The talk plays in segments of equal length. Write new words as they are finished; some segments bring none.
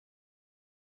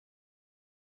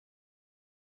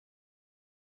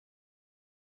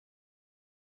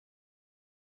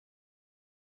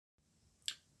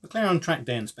McLaren track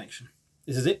day inspection.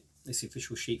 This is it. This is the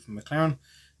official sheet from McLaren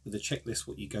with a checklist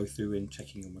what you go through in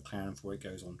checking your McLaren before it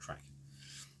goes on track.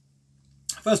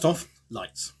 First off,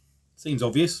 lights. Seems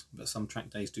obvious, but some track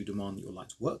days do demand that your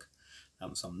lights work,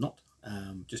 some not.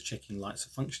 Just checking lights are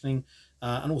functioning,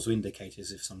 and also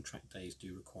indicators if some track days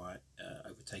do require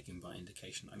overtaking by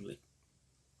indication only.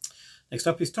 Next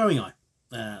up is towing eye.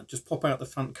 Just pop out the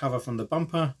front cover from the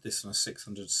bumper. This is on a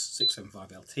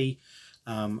 675 LT.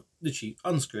 Literally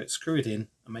unscrew it, screw it in,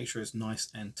 and make sure it's nice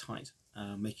and tight,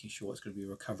 making sure it's going to be a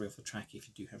recovery off the track if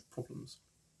you do have problems.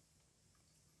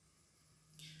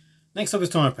 Next up is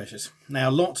tyre pressures. Now,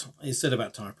 a lot is said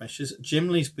about tyre pressures.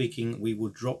 Generally speaking, we will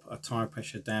drop a tyre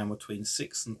pressure down between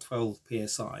 6 and 12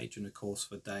 psi during the course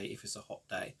of a day if it's a hot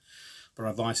day. But our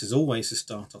advice is always to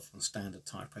start off on standard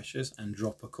tyre pressures and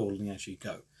drop accordingly as you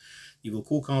go. You will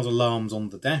call cars alarms on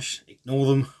the dash, ignore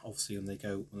them. Obviously,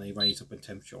 when they raise up in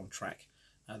temperature on track,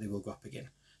 they will go up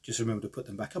again. Just remember to put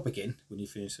them back up again when you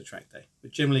finish the track day.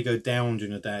 But generally go down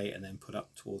during the day and then put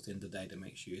up towards the end of the day to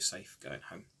make sure you're safe going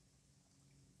home.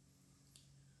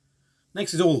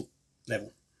 Next is oil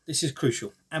level. This is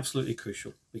crucial, absolutely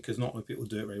crucial, because not many people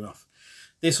do it very rough.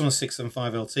 This on a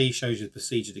 675 LT shows you the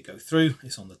procedure to go through.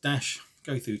 It's on the dash.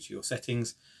 Go through to your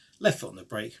settings, left foot on the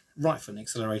brake, right foot on the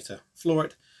accelerator, floor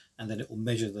it, and then it will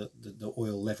measure the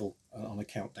oil level on a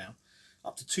countdown.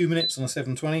 Up to 2 minutes on a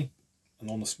 720,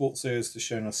 and on the Sport Series, as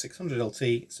shown on a 600 LT,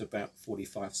 it's about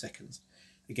 45 seconds.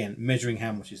 Again, measuring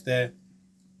how much is there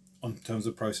in terms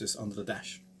of process under the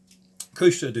dash.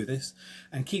 Crucial to do this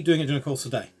and keep doing it during the course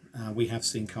of the day. We have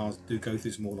seen cars do go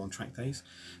through some oil on track days,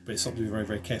 but it's something to be very,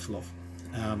 very careful of.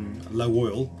 Low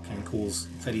oil can cause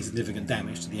fairly significant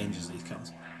damage to the engines of these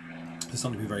cars. It's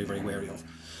something to be very, very wary of.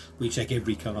 We check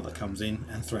every car that comes in,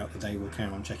 and throughout the day we'll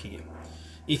carry on checking it.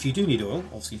 If you do need oil,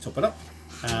 obviously top it up.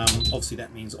 Obviously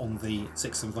that means on the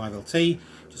 675 LT,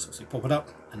 just obviously pop it up,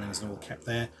 and then there's an oil cap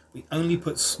there. We only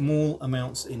put small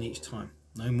amounts in each time,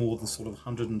 no more than sort of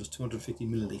 100 to 250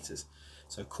 millilitres.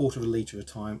 So a quarter of a litre at a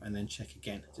time, and then check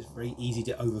again. It's very easy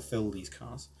to overfill these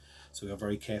cars, so we are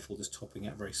very careful just topping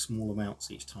out very small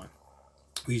amounts each time.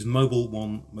 We use Mobil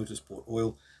 1 Motorsport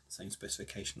oil, same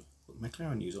specification that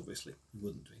McLaren use, obviously. We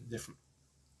wouldn't do anything different.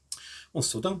 Once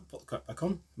it's all done, put the cap back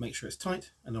on, make sure it's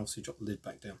tight, and obviously drop the lid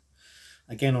back down.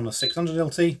 Again on a 600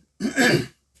 LT,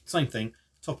 same thing,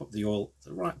 top up the oil,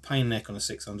 the right pain neck on a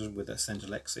 600 with that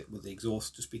central exit with the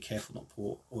exhaust. Just be careful not to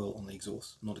pour oil on the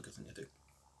exhaust, not a good thing to do.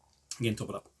 Again, top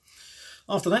it up.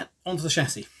 After that, onto the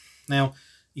chassis. Now,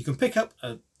 you can pick up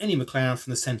any McLaren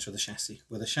from the centre of the chassis.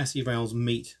 Where the chassis rails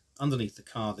meet underneath the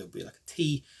car, there'll be like a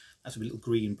T. That's a little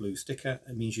green and blue sticker.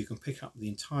 It means you can pick up the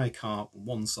entire car on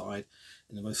one side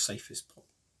in the most safest spot.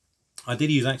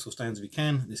 Ideally, use axle stands if you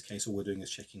can. In this case, all we're doing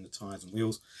is checking the tyres and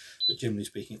wheels. But generally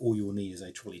speaking, all you will need is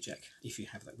a trolley jack if you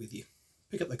have that with you.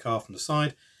 Pick up the car from the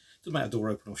side. Doesn't matter door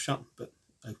open or shut, but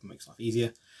open makes life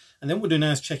easier. And then what we're doing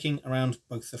now is checking around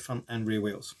both the front and rear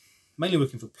wheels. Mainly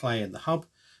looking for play in the hub.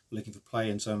 We're looking for play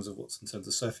in terms of what's in terms of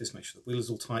the surface, make sure the wheel is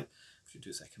all tight, which we'll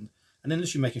do a second. And then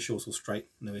literally making sure it's all straight,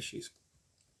 no issues.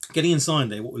 Getting inside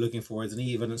there, what we're looking for is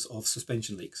any evidence of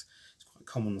suspension leaks. It's quite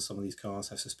common that some of these cars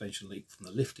have suspension leak from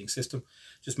the lifting system.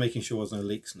 Just making sure there's no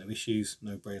leaks, no issues,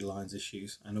 no braided lines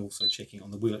issues, and also checking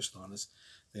on the wheel arch liners.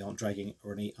 They aren't dragging,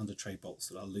 or any under tray bolts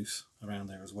that are loose around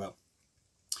there as well.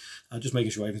 Just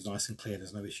making sure everything's nice and clear,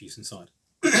 there's no issues inside.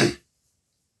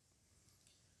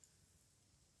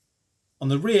 On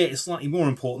the rear, it's slightly more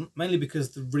important, mainly because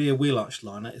the rear wheel arch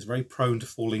liner is very prone to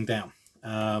falling down,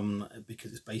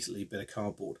 because it's basically a bit of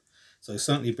cardboard. So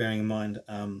certainly bearing in mind,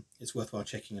 it's worthwhile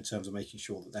checking in terms of making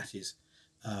sure that that is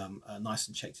nice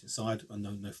and checked inside, and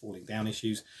no falling down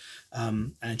issues,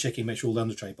 and checking, make sure all the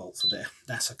under tray bolts are there.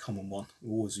 That's a common one.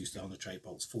 We always use the under tray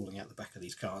bolts falling out the back of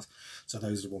these cars, so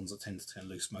those are the ones that tend to turn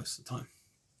loose most of the time.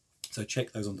 So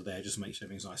check those under there, just make sure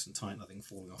everything's nice and tight, nothing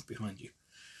falling off behind you.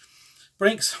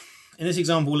 Brakes. In this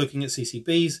example, we're looking at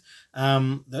CCBs.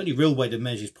 The only real way to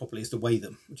measure properly is to weigh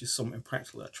them, which is somewhat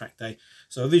impractical at a track day.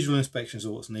 So a visual inspection is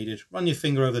all that's needed. Run your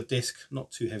finger over the disc,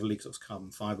 not too heavily because it's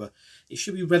carbon fibre. It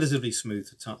should be relatively smooth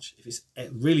to touch. If it's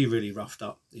really, really roughed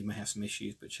up, you may have some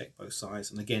issues, but check both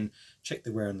sides. And again, check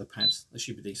the wear on the pads. There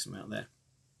should be a decent amount there.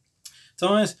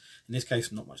 Tyres, in this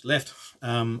case, not much left.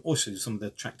 Also, some of the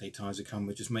track day tyres that come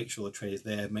with, just make sure the tread is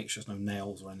there, make sure there's no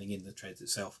nails or anything in the treads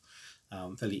itself.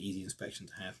 Fairly easy inspection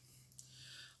to have.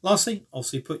 Lastly,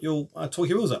 obviously put your torque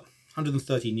your wheels up,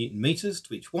 130 Newton meters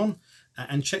to each one,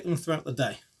 and check them throughout the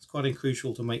day. It's quite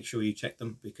crucial to make sure you check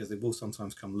them because they will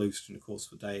sometimes come loose during the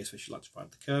course of the day, especially like to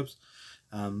ride the curbs.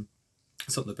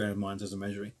 Something to bear in mind as a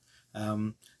measuring.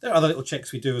 There are other little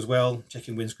checks we do as well,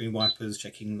 checking windscreen wipers,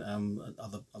 checking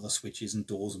other switches and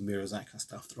doors and mirrors, that kind of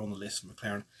stuff that are on the list from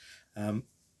McLaren.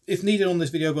 If needed on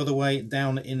this video, by the way,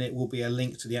 down in it will be a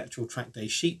link to the actual track day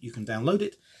sheet. You can download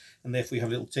it, and therefore you have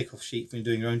a little tick off sheet when you're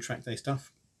doing your own track day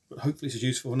stuff. But hopefully this is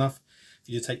useful enough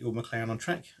for you to take your McLaren on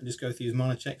track and just go through these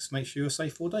minor checks, make sure you're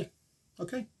safe all day.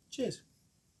 Okay, cheers.